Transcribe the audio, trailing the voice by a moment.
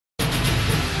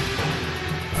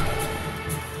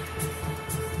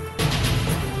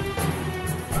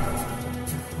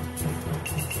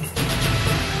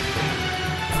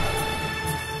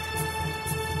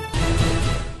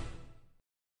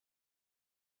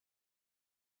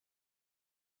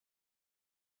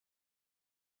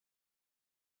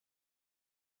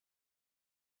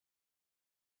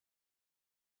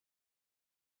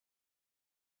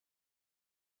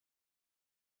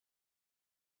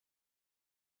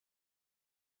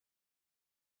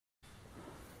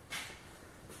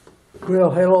Well,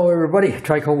 hello everybody.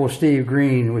 Trike Hobo Steve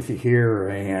Green with you here.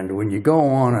 And when you go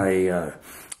on a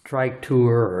trike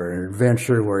tour or an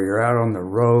adventure where you're out on the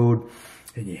road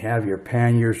and you have your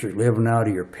panniers, you're living out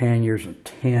of your panniers and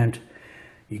tent,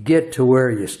 you get to where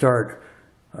you start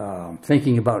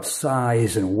thinking about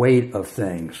size and weight of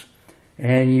things.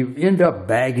 And you end up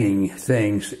bagging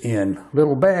things in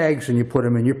little bags and you put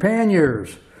them in your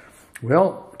panniers.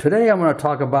 Well, today I'm going to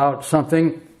talk about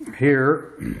something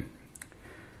here.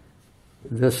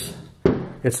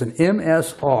 It's an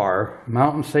MSR,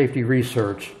 Mountain Safety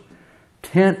Research,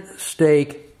 tent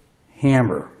stake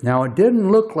hammer. Now it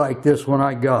didn't look like this when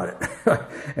I got it.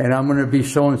 And I'm going to be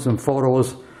showing some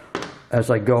photos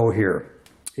as I go here.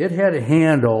 It had a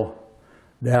handle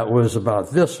that was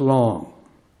about this long.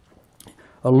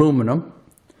 Aluminum.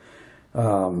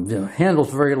 The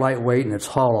handle's very lightweight and it's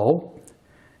hollow.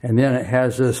 And then it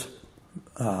has this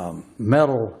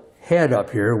metal head up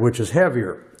here, which is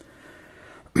heavier.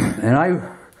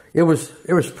 And it was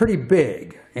pretty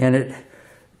big. And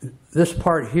this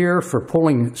part here for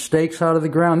pulling stakes out of the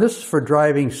ground, this is for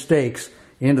driving stakes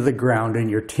into the ground in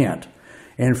your tent.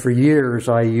 And for years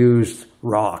I used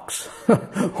rocks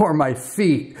or my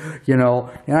feet, you know,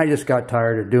 and I just got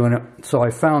tired of doing it. So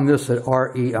I found this at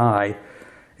REI,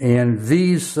 and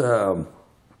these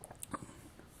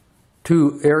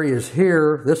two areas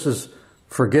here, this is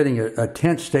for getting a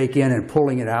tent stake in and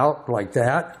pulling it out like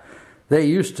that. They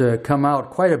used to come out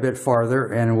quite a bit farther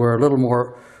and were a little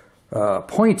more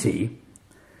pointy.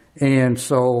 And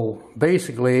so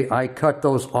basically I cut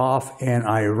those off and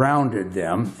I rounded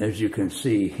them, as you can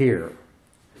see here.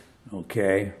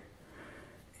 Okay.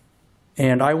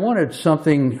 And I wanted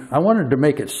to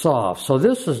make it soft. So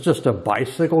this is just a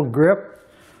bicycle grip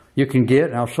you can get,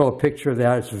 and I'll show a picture of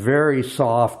that. It's very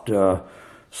soft,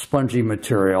 spongy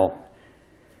material.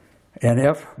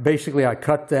 And basically I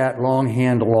cut that long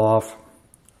handle off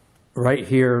right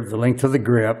here, the length of the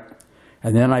grip,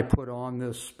 and then I put on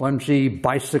this spongy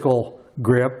bicycle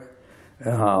grip.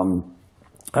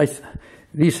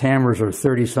 These hammers are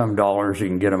 $30-some. You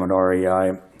can get them at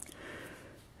REI.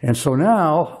 And so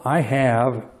now I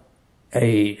have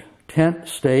a tent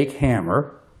stake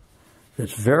hammer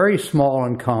that's very small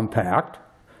and compact,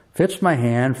 fits my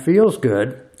hand, feels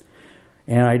good,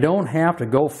 and I don't have to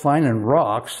go finding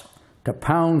rocks to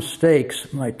pound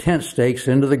stakes, my tent stakes,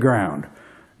 into the ground.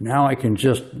 Now I can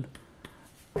just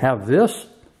have this,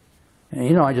 and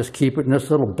you know, I just keep it in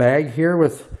this little bag here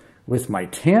with my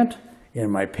tent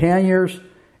and my panniers,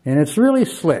 and it's really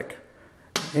slick.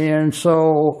 And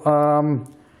so,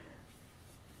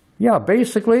 yeah,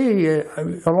 basically,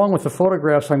 along with the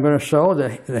photographs I'm going to show,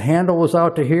 the handle was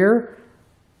out to here.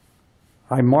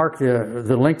 I marked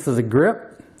the length of the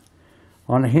grip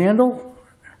on the handle.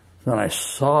 Then I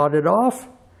sawed it off,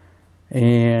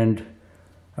 and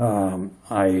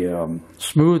I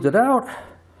smoothed it out,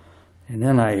 and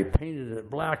then I painted it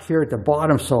black here at the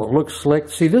bottom so it looks slick.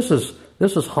 See, this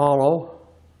is hollow,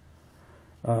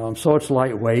 so it's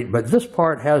lightweight, but this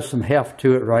part has some heft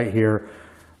to it right here.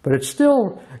 But it's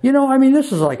still, you know, I mean,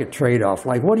 this is like a trade-off.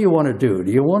 Like, what do you want to do?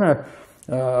 Do you want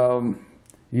to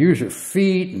use your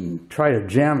feet and try to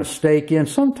jam a stake in?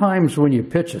 Sometimes when you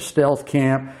pitch a stealth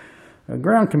camp, the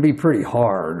ground can be pretty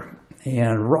hard,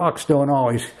 and rocks don't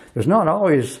always, there's not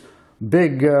always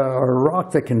big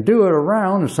rock that can do it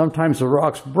around, and sometimes the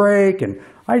rocks break, and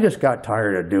I just got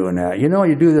tired of doing that. You know,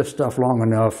 you do this stuff long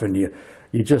enough, and you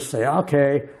just say,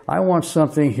 okay, I want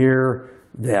something here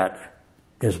that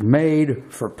is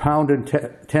made for pounding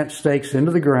tent stakes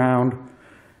into the ground.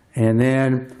 And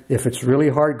then if it's really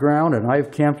hard ground, and I've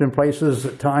camped in places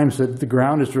at times that the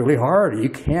ground is really hard, you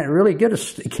can't really get a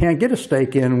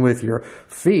stake in with your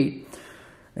feet.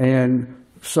 And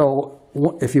so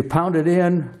if you pound it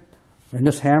in, and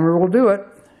this hammer will do it,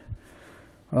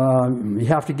 you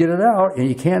have to get it out, and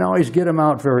you can't always get them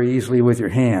out very easily with your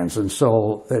hands. And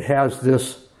so it has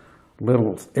this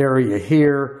little area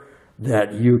here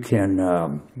that you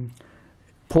can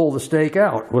pull the stake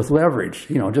out with leverage,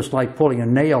 you know, just like pulling a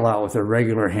nail out with a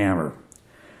regular hammer.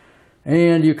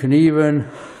 And you can even,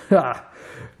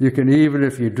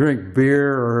 if you drink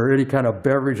beer or any kind of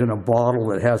beverage in a bottle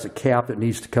that has a cap that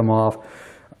needs to come off,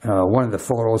 one of the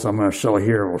photos I'm going to show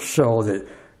here will show that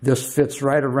this fits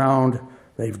right around,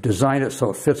 they've designed it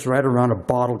so it fits right around a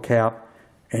bottle cap,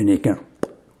 and you can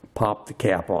pop the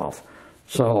cap off.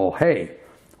 So, hey,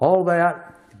 all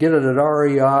that, get it at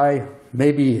REI.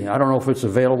 Maybe, I don't know if it's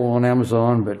available on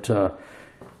Amazon, but,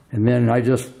 and then I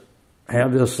just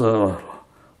have this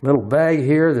little bag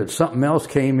here that something else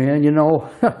came in. You know,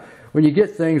 when you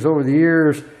get things over the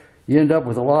years, you end up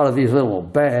with a lot of these little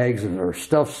bags and or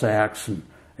stuff sacks,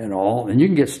 and all. And you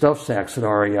can get stuff sacks at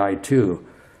REI too.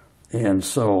 And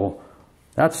so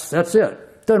that's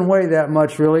it. Doesn't weigh that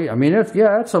much really. I mean,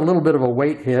 it's a little bit of a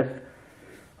weight hit,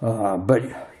 but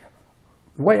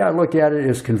the way I look at it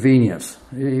is convenience.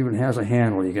 It even has a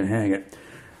handle, you can hang it.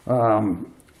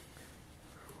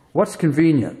 What's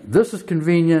convenient? This is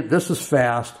convenient, this is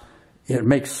fast. It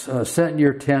makes setting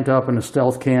your tent up in a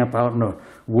stealth camp out in the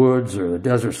woods or the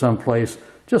desert someplace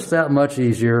just that much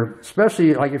easier,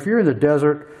 especially like if you're in the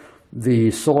desert,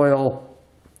 the soil,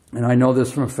 and I know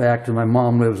this from a fact, and my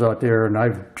mom lives out there, and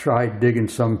I've tried digging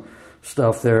some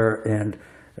stuff there, and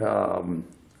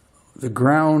the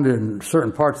ground in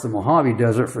certain parts of the Mojave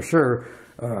Desert for sure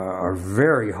are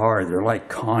very hard. They're like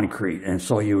concrete, and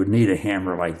so you would need a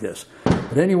hammer like this.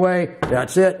 But anyway,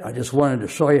 that's it. I just wanted to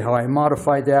show you how I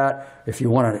modified that. If you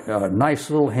want a nice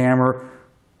little hammer,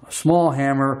 a small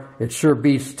hammer, it sure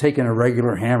beats taking a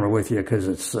regular hammer with you because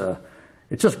it's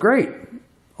just great.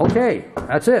 Okay,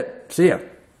 that's it. See ya.